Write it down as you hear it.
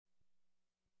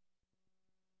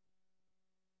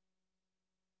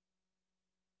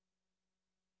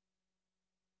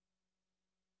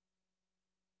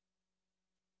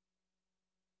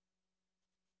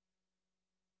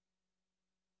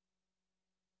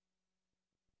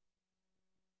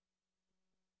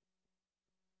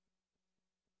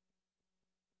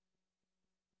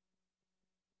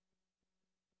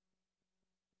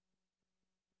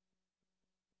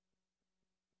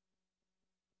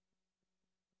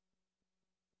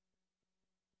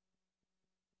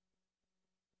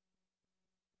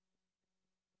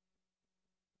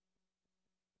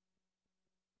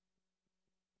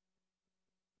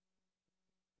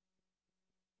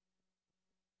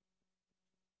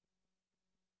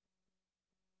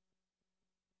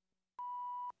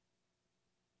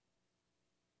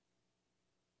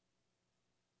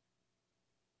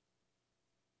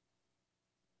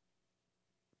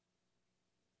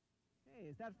Hey,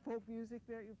 is that folk music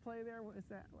that you play there? What is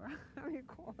that? How do you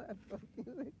call that folk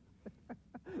music?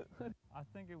 I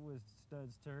think it was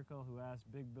Studs Terkel who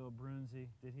asked Big Bill Brunzi,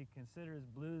 did he consider his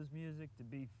blues music to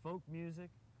be folk music?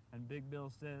 And Big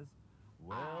Bill says,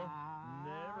 well,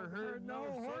 never heard no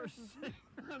horses.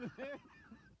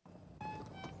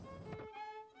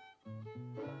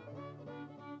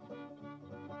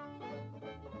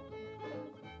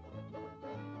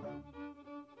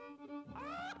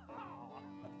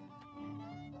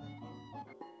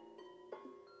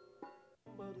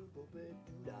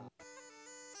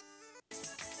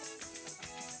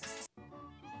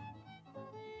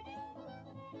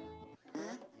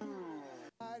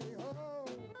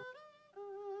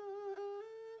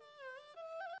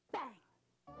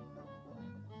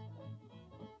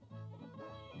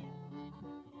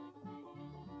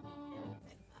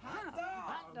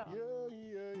 Hot dog.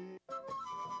 Yeah.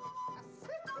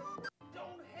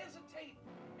 Don't hesitate.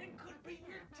 It could be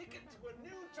your ticket to a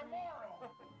new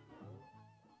tomorrow.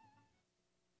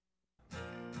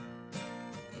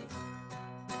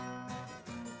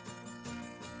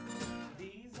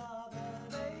 These are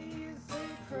the lazy,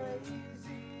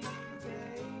 crazy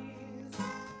days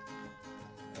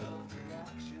of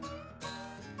reaction.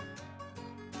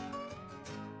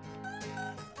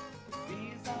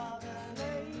 These are the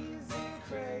lazy,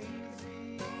 crazy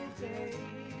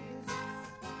days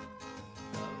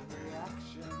of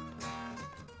reaction.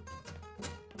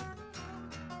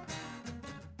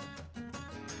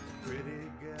 Pretty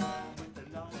girl with the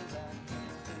long back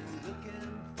has been looking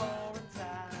for a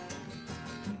time.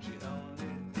 She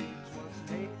only needs what's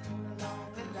laying along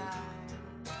the line.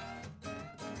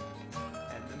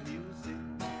 And the music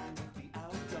man at the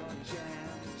outdoor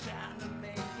jam trying to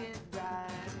make it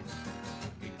right.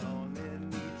 He only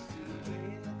needs to hear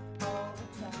it all the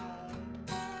time.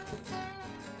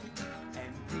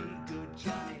 And be good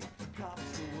Johnny cops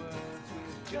the words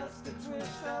with just a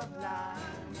twist of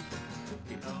line.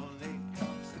 He only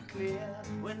comes to clear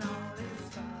when all is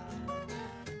fine.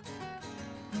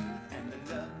 And the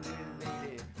lovely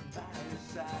lady by his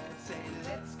side say,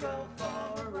 let's go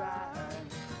for a ride.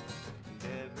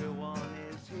 Everyone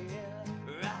is here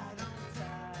right on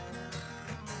time.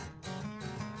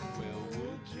 Well,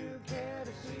 would you care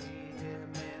to see him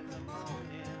in the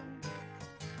morning?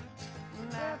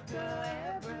 After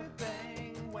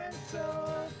everything went so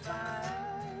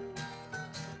fine.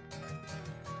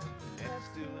 Let's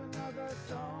do another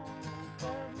song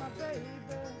for my baby.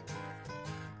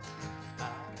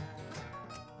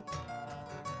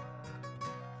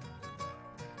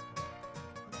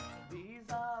 These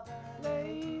are the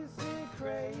lazy,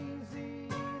 crazy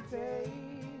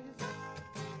days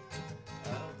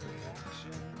of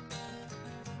reaction.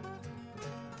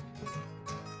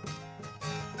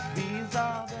 These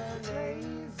are the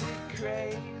lazy,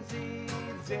 crazy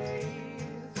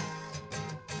days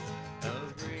of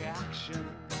reaction.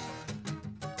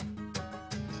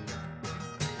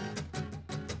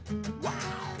 Wow!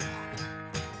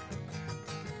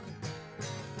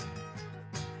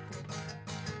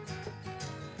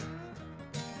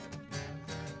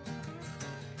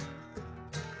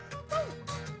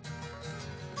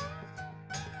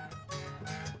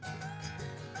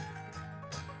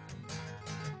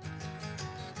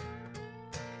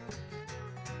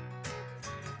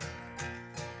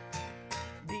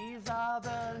 These are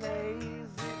the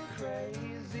lazy,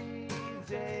 crazy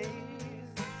days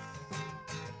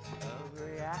of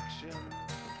reaction.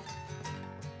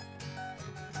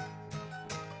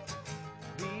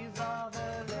 These are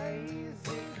the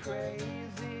lazy,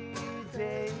 crazy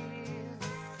days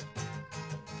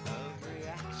of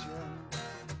reaction.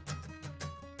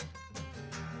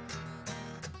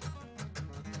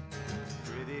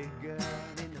 Pretty girl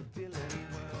in the villain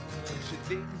world, she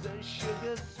digs her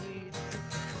sugar sweet.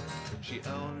 She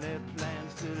only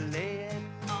plans to lay it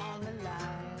on the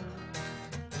line.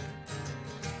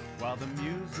 While the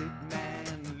music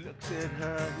man looks at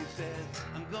her, he says,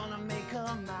 I'm gonna make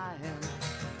her mine.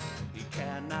 He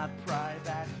cannot pry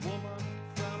that woman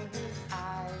from his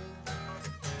eyes.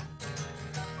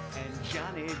 And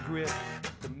Johnny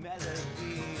gripped the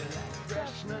melody like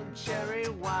freshman cherry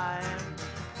wine.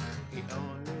 He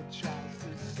only tries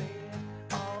to say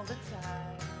it all the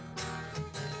time.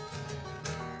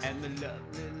 And the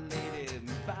lovely lady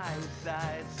by his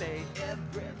side say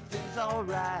everything's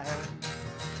alright.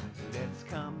 Let's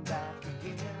come back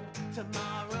again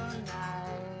tomorrow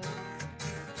night.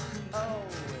 Oh,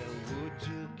 well, would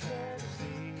you care to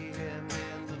see him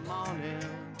in the morning?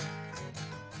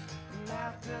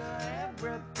 After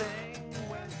everything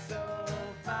went so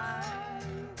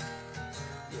fine.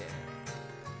 Yeah,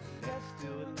 let's do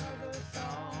another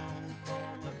song for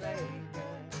my baby.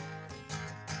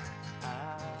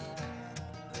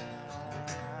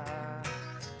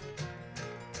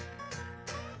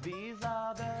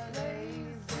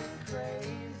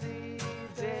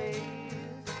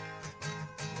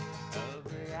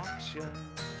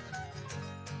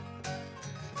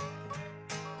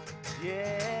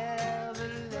 Yeah, the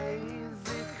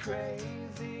lazy,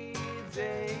 crazy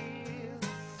days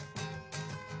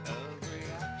of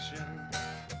reaction.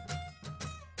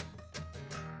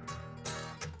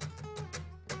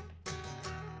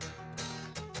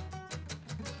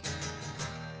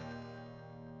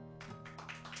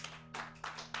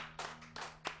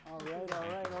 All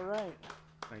right.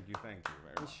 Thank you very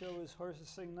The much. show is Horses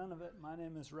Sing None of It. My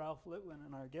name is Ralph Litwin,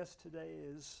 and our guest today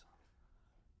is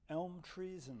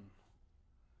Treason,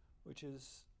 which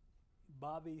is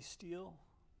Bobby Steele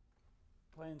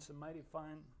playing some mighty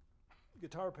fine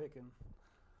guitar picking,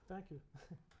 Thank you.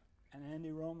 and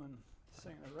Andy Roman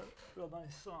singing a real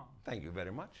nice song. Thank you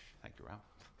very much. Thank you, Ralph.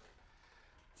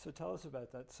 So tell us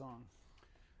about that song.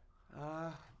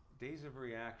 Days of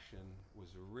Reaction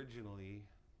was originally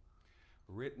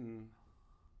written,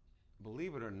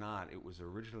 believe it or not, it was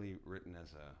originally written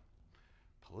as a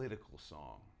political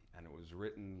song, and it was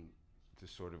written to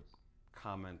sort of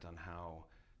comment on how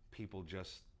people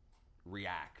just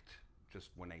react. Just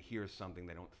when they hear something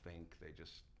they don't think, they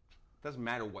just, doesn't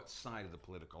matter what side of the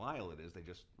political aisle it is, they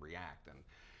just react. And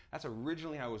that's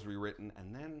originally how it was rewritten,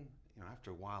 and then, you know,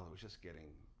 after a while it was just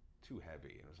getting too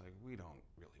heavy, and it was like, we don't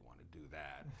really want to do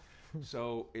that.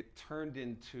 So it turned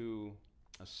into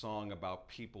a song about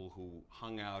people who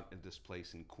hung out at this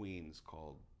place in Queens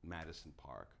called Madison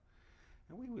Park.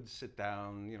 And we would sit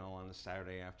down, you know, on a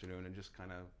Saturday afternoon and just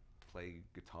kind of play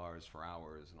guitars for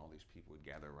hours, and all these people would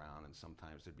gather around, and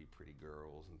sometimes there'd be pretty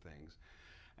girls and things.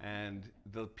 And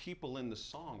the people in the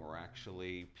song were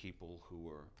actually people who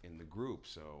were in the group.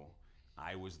 So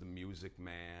I was the music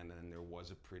man, and there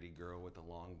was a pretty girl with the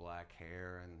long black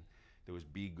hair, and there was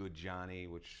Be Good Johnny,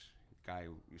 which guy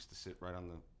who used to sit right on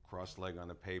the cross leg on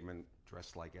the pavement,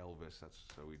 dressed like Elvis.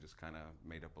 So we just kind of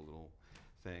made up a little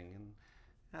thing, and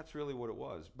that's really what it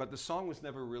was. But the song was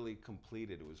never really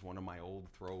completed. It was one of my old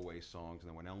throwaway songs, and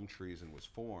then when Treason was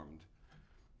formed,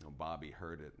 you know, Bobby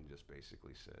heard it and just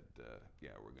basically said,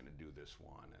 yeah, we're gonna do this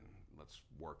one, and let's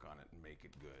work on it and make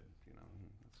it good, you know.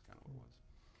 That's kind of what it was.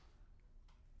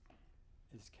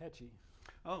 It's catchy.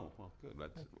 Oh, well, good.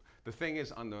 The thing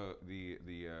is, on the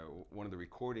one of the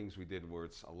recordings we did where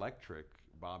it's electric,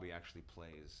 Bobby actually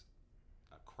plays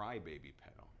a crybaby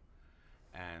pedal.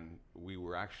 And we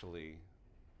were actually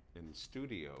in the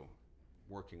studio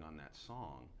working on that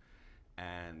song,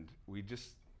 and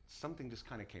something just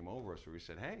kind of came over us where we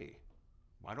said, hey,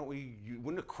 why don't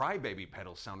wouldn't a crybaby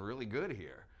pedal sound really good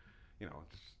here? You know,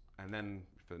 and then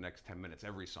for the next 10 minutes,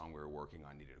 every song we were working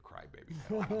on needed a crybaby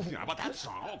pedal. You know, how about that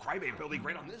song? Oh, crybaby pedal would be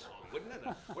great on this song, wouldn't it?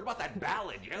 What about that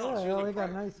ballad? Yeah, we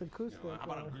got nice acoustic. You know, how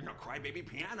about a crybaby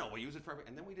piano? We'll use it for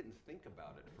and then we didn't think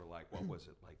about it for like, what was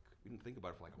it? Like, we didn't think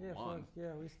about it for like a month. We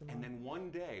used to and then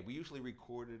one day, we usually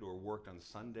recorded or worked on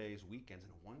Sundays, weekends,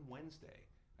 and one Wednesday,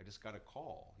 I just got a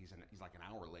call. He's like an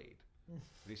hour late. And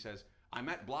he says, I'm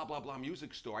at blah, blah, blah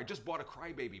music store. I just bought a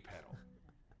crybaby pedal.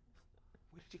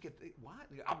 Where did you get what?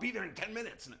 I'll be there in 10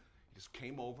 minutes. And he just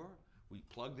came over, we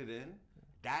plugged it in.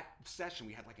 That session,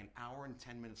 we had like an hour and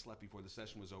 10 minutes left before the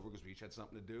session was over because we each had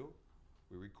something to do.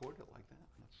 We recorded it like that.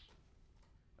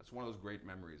 That's one of those great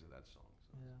memories of that song.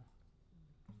 So. Yeah.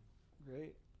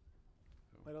 Great.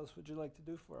 So. What else would you like to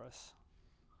do for us?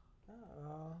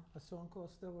 A song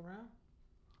called Still Around.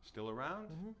 Still Around?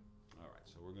 Mm-hmm. All right,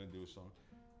 so we're going to do a song,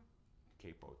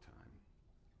 Capo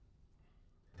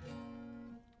Time.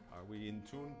 Are we in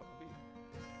tune, Bobby?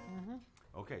 Mm-hmm.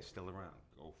 Okay, Still Around.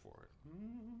 Go for it.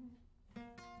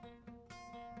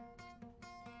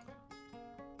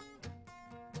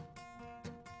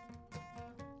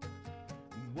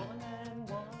 One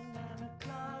and a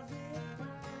closet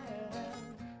friend.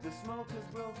 The smoke is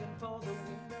broken for the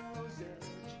window's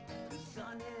edge. The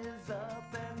sun is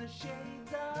up and the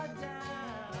shades are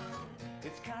down.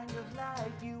 It's kind of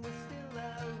like you were still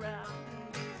around.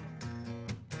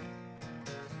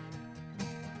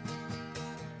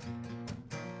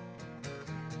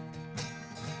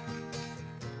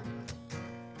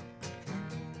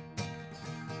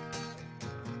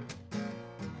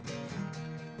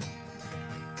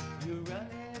 You run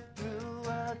it through a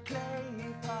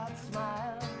clay pot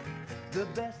smile. The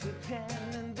best of 10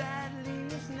 and that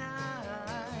leaves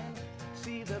 9.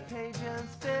 See the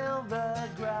pages fill the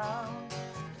ground.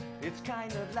 It's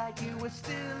kind of like you were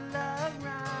still around.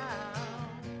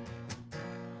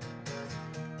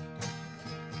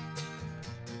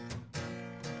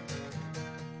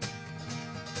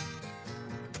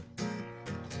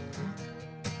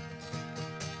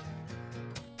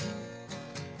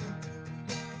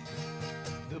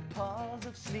 The paws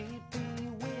of sleepy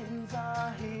winds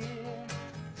are here.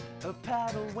 A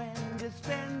paddle when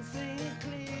dispensing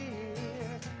clear.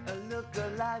 A look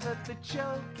alike alive at the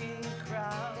choking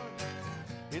crowd.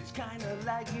 It's kinda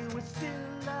like you were still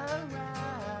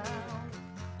around.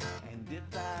 And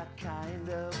if I kind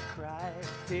of cried,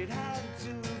 it had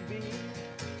to be,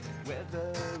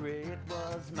 whether it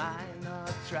was mine or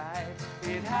tried.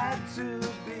 It had to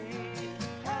be,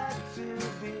 had to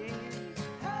be,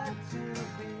 had to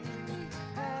be,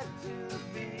 had to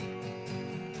be.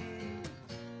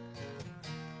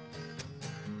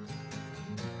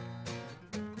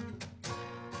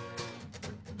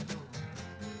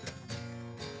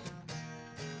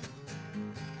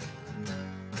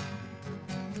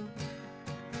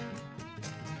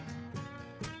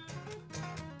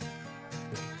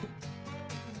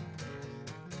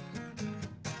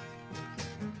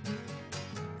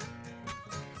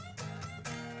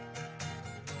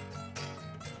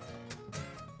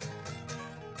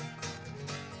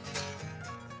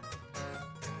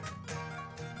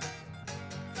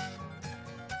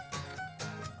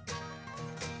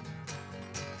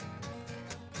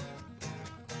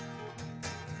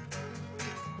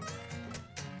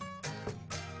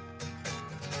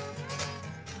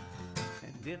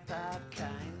 If I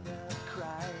kind of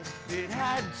cried, it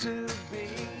had to be,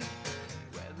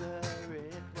 whether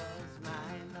it was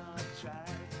mine or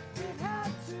tried. It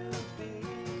had to be,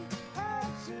 had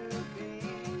to be,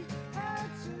 had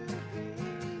to be,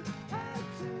 had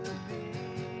to be.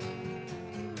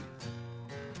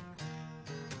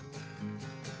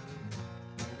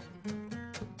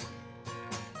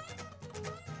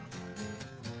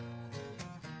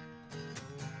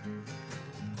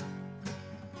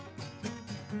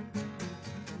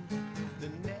 The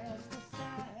nest is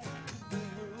sad, the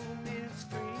room is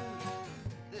free.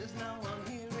 There's no one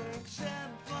here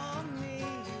except for me.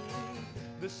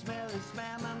 The smell is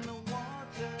spam and the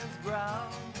water's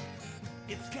brown.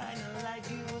 It's kinda like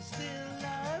you were still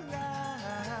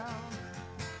around.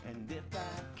 And if I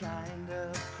kind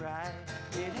of cried,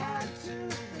 it had to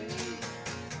be,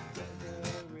 whether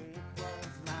it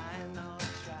was mine or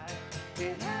tried.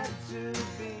 It had to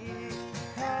be,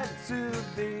 had to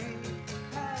be,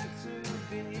 had to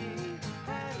be,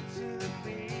 had to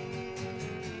be.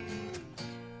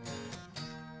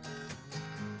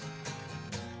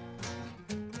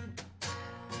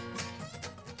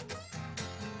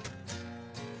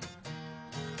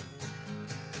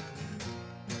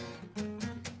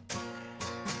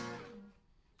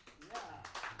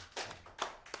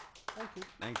 Thank you.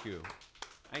 Thank you.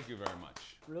 Thank you very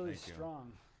much. Really Thank you.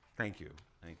 strong. Thank you.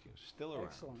 Thank you. Still around.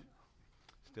 Excellent.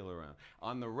 Still around.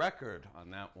 On the record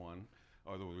on that one,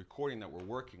 or the recording that we're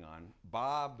working on,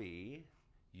 Bobby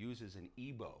uses an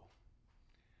EBow.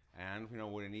 And you know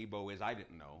what an EBow is? I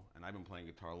didn't know, and I've been playing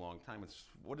guitar a long time.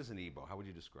 What is an EBow? How would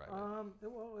you describe it?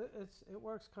 It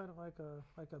works kind of like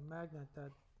a magnet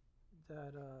that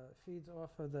feeds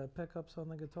off of the pickups on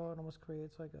the guitar and almost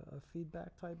creates like a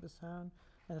feedback type of sound,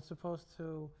 and it's supposed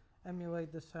to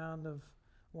emulate the sound of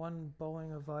one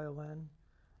bowing a violin.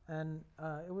 And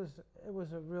it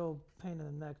was a real pain in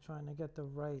the neck trying to get the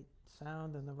right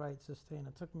sound and the right sustain.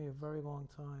 It took me a very long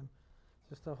time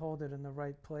just to hold it in the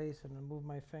right place and to move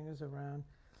my fingers around.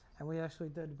 And we actually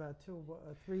did about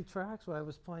 3 tracks where I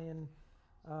was playing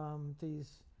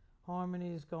these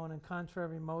harmonies going in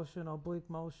contrary motion, oblique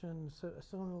motion,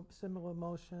 similar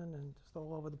motion, and just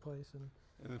all over the place.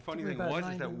 And the funny thing was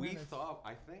is that we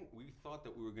thought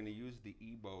that we were going to use the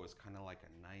EBow as kind of like a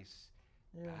nice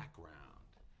background.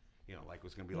 You know, like it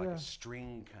was going to be like a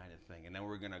string kind of thing. And then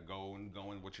we're going to go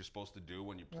and what you're supposed to do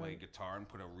when you play guitar and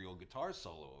put a real guitar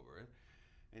solo over it.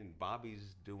 And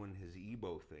Bobby's doing his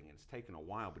EBow thing, and it's taken a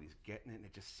while, but he's getting it, and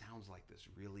it just sounds like this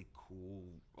really cool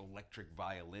electric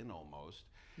violin almost.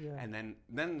 Yeah. And then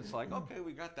it's like, okay,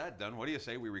 we got that done. What do you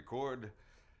say we record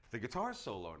the guitar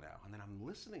solo now? And then I'm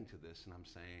listening to this, and I'm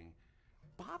saying,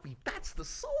 Bobby, that's the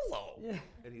solo. Yeah.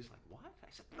 And he's like, what? I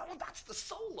said, no, that's the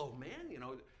solo, man. You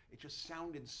know, it just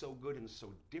sounded so good and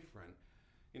so different.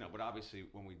 You know, but obviously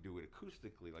when we do it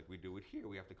acoustically, like we do it here,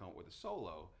 we have to come up with a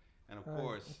solo. And of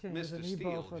course, Mr.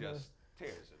 Steele just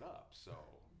tears it up. So,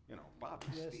 you know, Bobby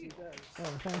Steele. Yes, he does.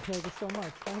 Oh, thank you so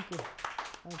much. Thank you.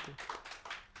 Thank you.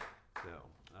 So,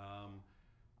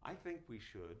 I think we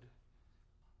should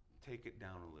take it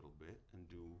down a little bit and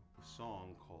do a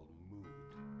song called Mood.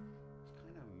 It's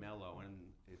kind of mellow,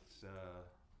 and it's,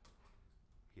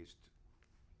 he's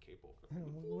capable.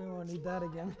 We won't need that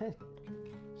again.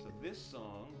 So this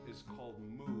song is called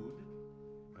Mood,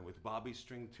 and with Bobby's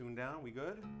string tuned down, we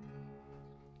good?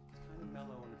 It's kind of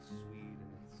mellow and it's sweet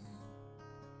and it's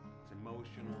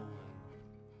emotional and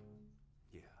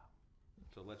yeah.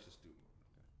 So let's just do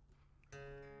Mood,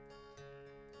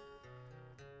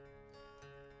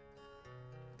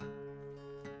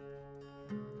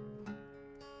 okay?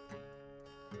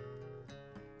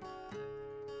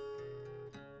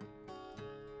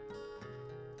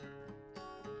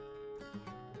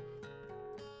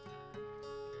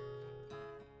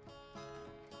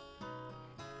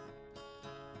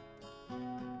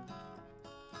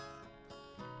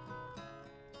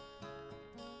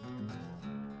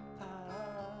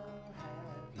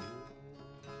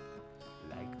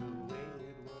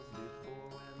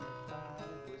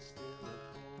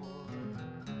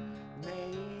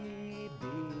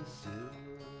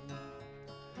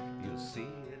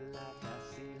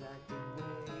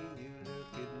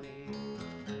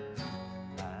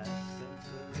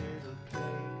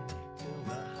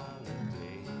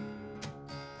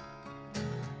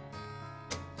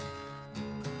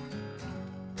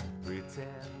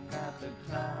 the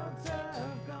clouds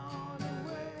have gone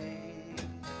away,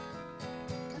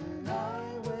 and I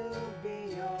will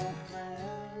be your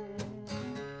friend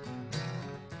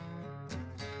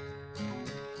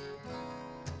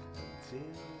till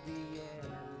the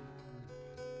end.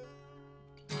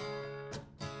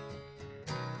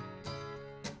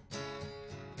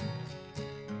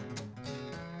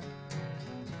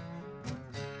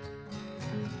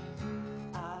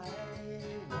 I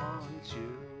want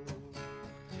you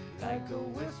like a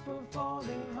whisper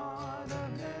falling hard.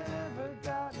 I've never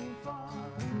gotten far.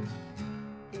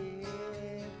 If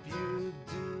you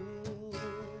do,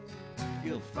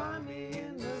 you'll find me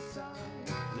in the sun,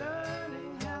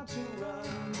 learning how to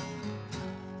run.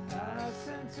 I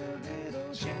sense a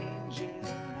little change in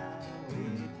how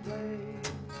we play.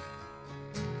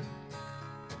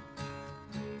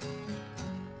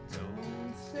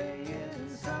 Don't stay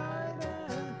inside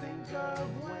and think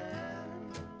of when,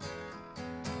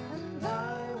 and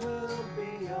I will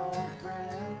be your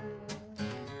friend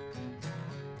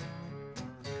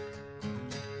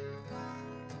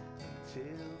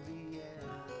till the end.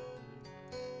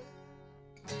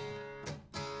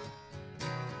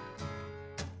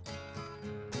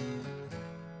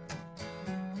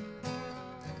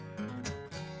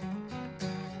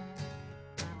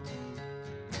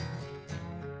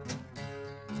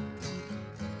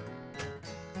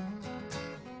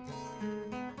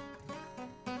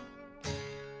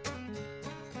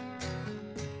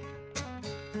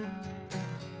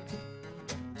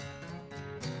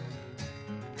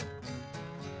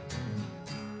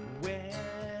 When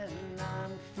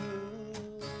I'm through,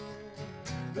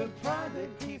 the pride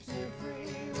that keeps me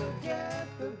free will get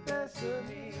the best of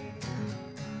me.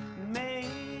 Maybe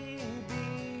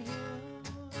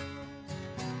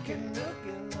you can look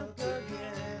and look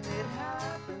again. It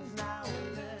happens now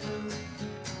and then.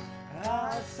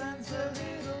 I sense a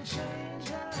little change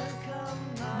has come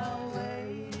my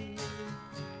way.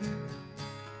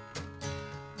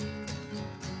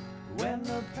 When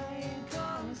the pain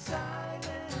comes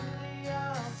silently,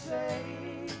 I'll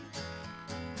say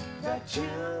that you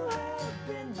have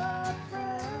been my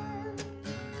friend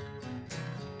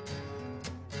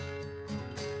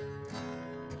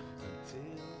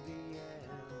till the end.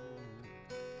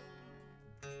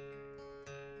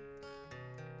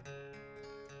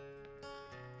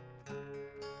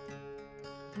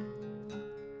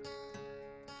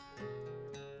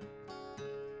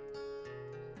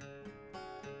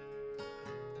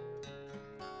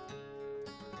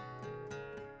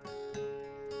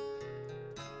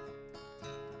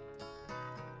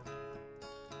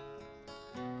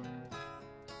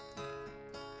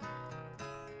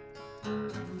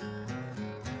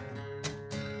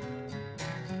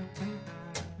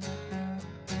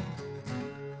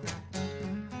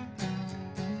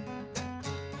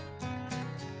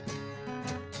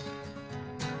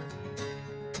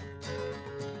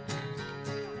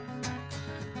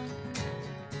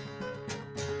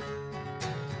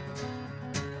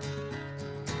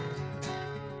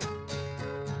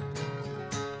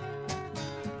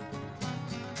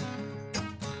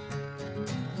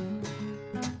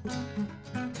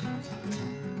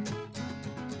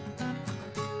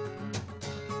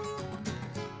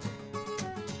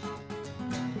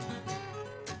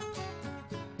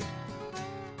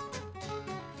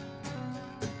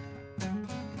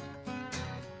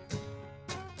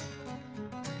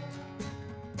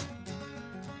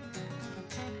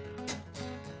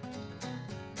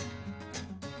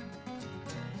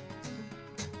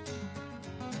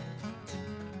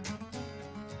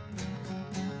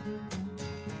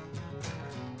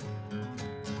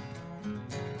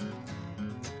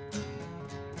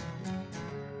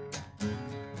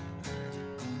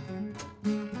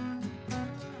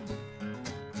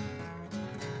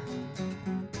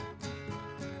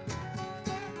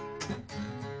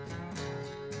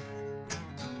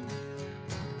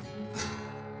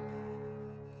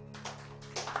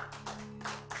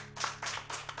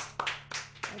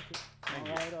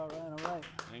 All right.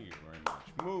 Thank you very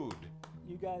much. Mood.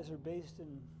 You guys are based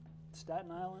in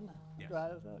Staten Island, Yes.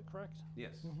 Correct?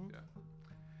 Yes. Yeah.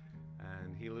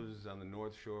 And he lives on the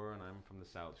North Shore, and I'm from the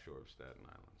South Shore of Staten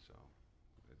Island. So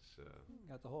it's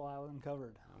Got the whole island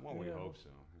covered. well, we Yeah. hope so.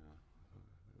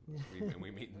 Yeah. And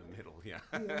we meet in the middle. Yeah.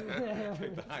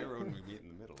 Take the high road, and we meet in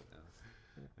the middle.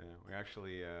 Yeah. Yeah. We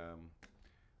actually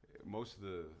most of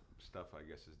the stuff I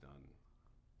guess is done,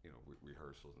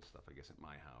 rehearsals and stuff I guess at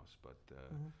my house, but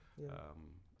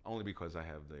only because I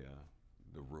have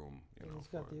the room. He's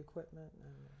got the equipment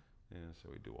and. Yeah, so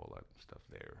we do all that stuff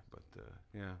there. But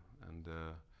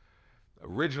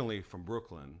originally from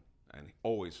Brooklyn and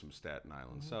always from Staten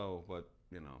Island. So, but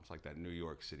it's like that New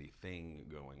York City thing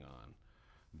going on.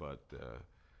 But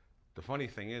the funny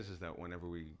thing is that whenever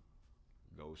we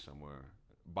go somewhere,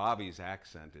 Bobby's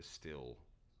accent is still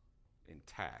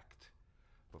intact,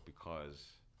 but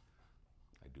because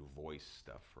I do voice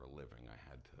stuff for a living, I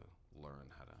had to learn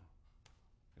how to,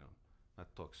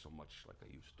 not talk so much like I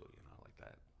used to, like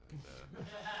that. And,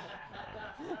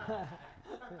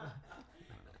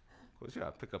 of course,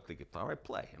 I pick up the guitar, I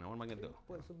play. What am I gonna do?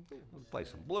 Play some blues. Play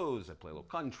some blues. I play a little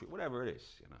country, whatever it is.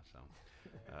 So,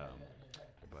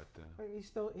 but He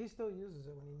still uses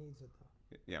it when he needs it, though.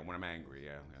 yeah, when I'm angry,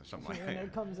 something like When that.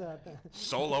 it comes out.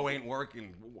 Solo ain't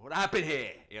working. What happened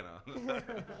here?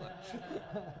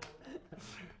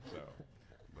 So,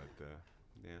 but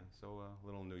so a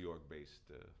little New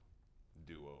York-based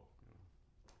duo.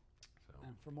 So.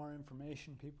 And for more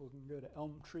information, people can go to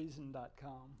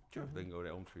elmtreason.com. Sure, they can go to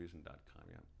elmtreason.com.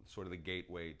 Yeah, it's sort of the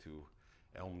gateway to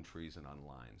Elm Treason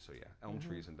online. So yeah,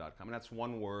 elmtreason.com, and that's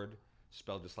one word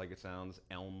spelled just like it sounds.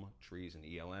 Elm Treason,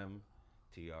 ELMTREASON.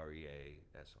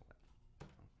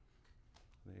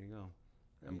 There you go.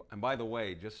 And by the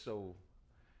way, just so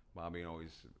Bobby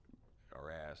always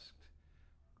are asked,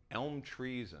 Elm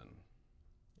Treason.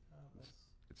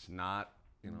 It's not,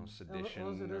 sedition.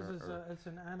 All it is it's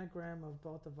an anagram of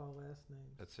both of our last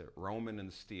names. That's it. Roman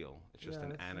and Steele. It's just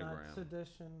an anagram. Not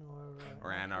sedition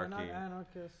or anarchy. We're not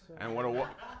anarchists. And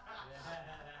what?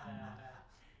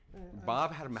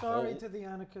 Bob had a whole. Sorry to the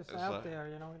anarchists out there.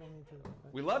 We don't need to.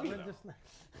 We love you.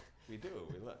 We do.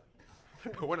 We love.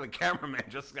 One of the cameramen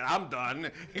just said, "I'm done."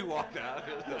 He walked out.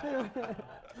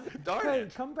 Darn Hey,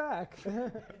 it! come back.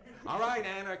 All right,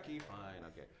 anarchy. Fine.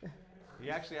 Okay. He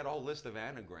actually had a whole list of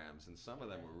anagrams, and some of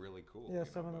them were really cool. Yeah,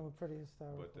 some of them were pretty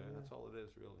historical. But that's all it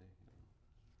is, really.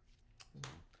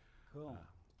 Cool.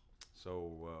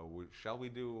 So, shall we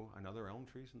do another Elm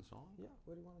Treason song? Yeah.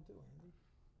 What do you want to do, Andy?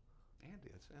 Andy,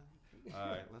 that's it. All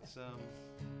right, let's. Do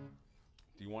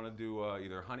you want to do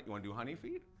either honey? You want to do Honey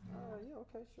Feed? Yeah.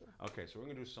 Okay. Sure. Okay, so we're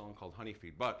gonna do a song called Honey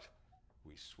Feed, but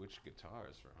we switched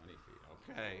guitars for Honey Feed.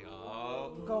 Okay.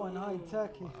 Oh. I'm going high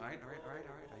tech. All right.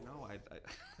 I know.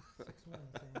 6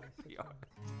 minutes, Andy.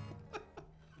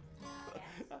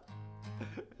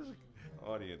 6 minutes.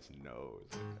 Audience knows.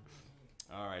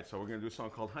 All right, so we're going to do a song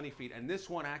called Honey Feed, and this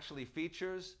one actually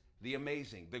features the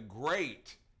amazing, the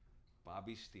great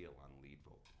Bobby Steele on lead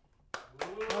vocal.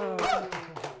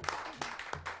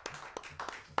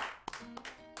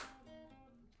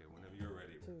 Okay, whenever you're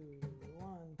ready.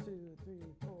 1, 2,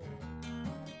 3, 4.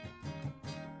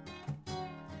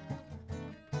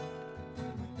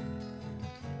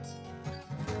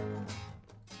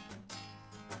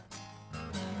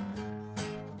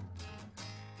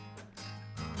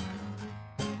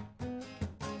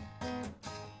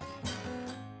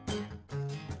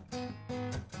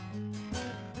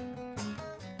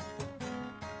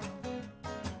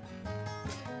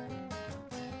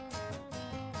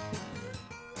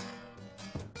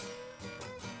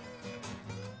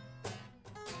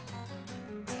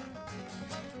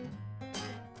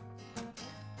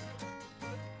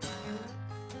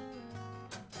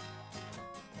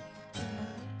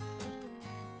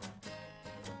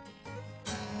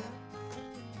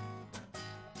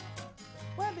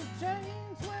 Well, it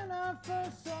changed when I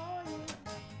first saw you,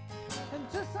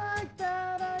 and just like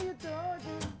that I adored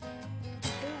you.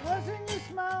 It wasn't your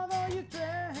smile or your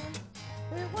dress,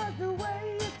 it was the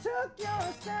way you took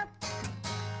your step.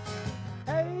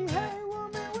 Hey, hey,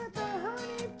 woman with the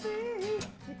honey feet,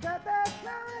 you got that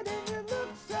night and you look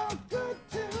so good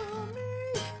to me.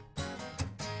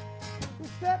 You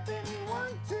step in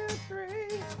 1, 2, 3.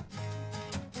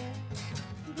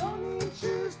 You don't need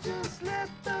shoes, just let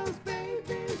those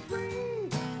babies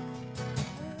breathe.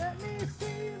 Let me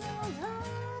see those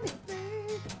honey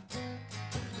feet,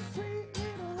 the sweet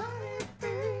little honey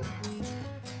feet.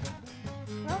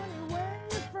 Honey, when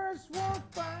you first walk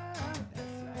by,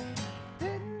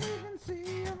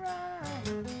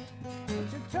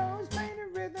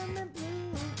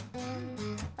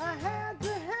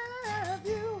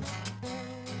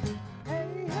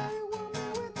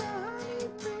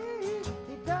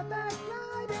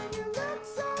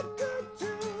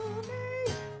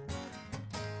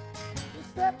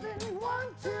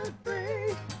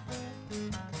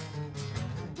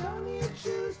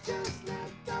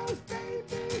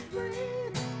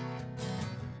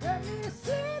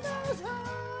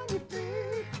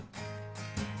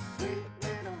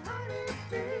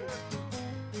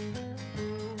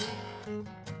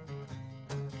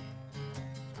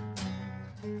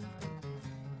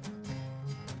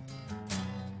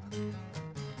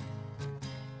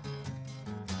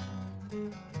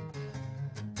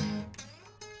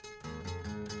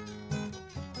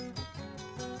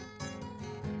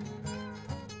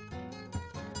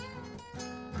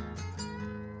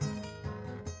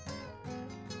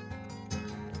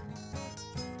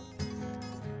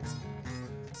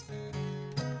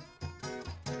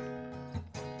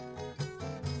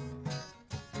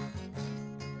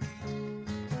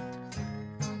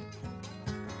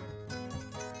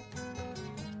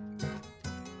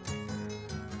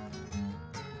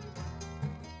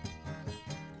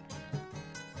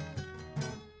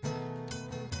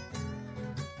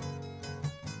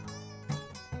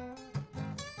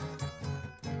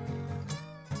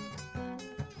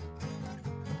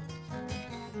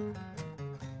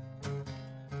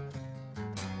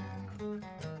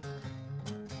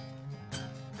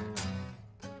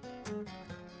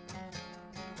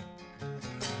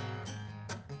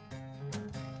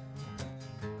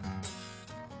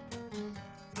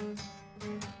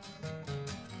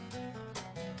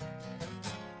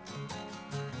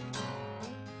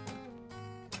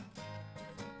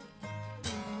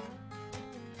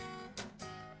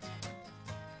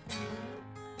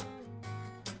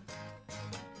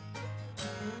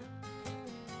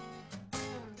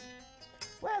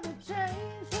 that it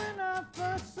changed when I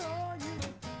first saw you.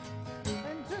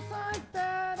 And just like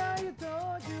that, I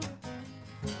adored you.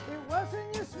 It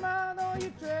wasn't your smile or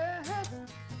your dress.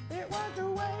 It was the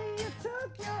way you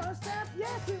took your step.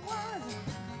 Yes, it was.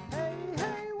 Hey,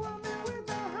 hey, woman with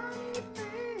the honey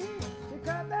bee. You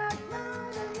got that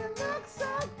line and you look so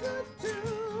good to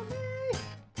me.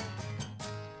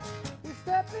 You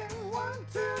step in 1,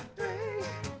 2, 3.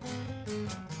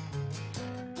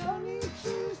 Don't need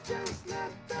shoes, just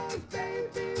let those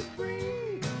babies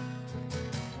breathe.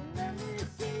 And let me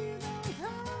see those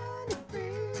honey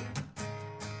bees.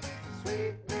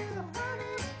 Sweet little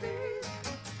honey bees.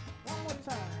 One more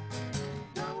time.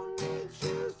 Don't need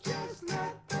shoes, just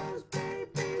let those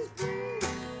babies breathe.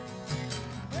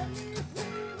 Let me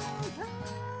see those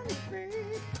honey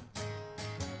bees.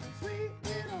 Sweet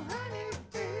little honey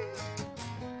bees.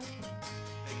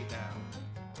 Take it down.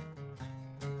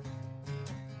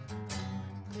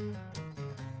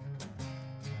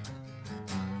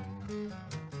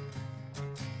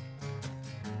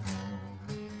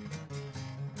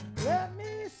 Let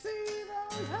me see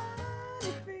those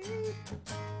honey bees.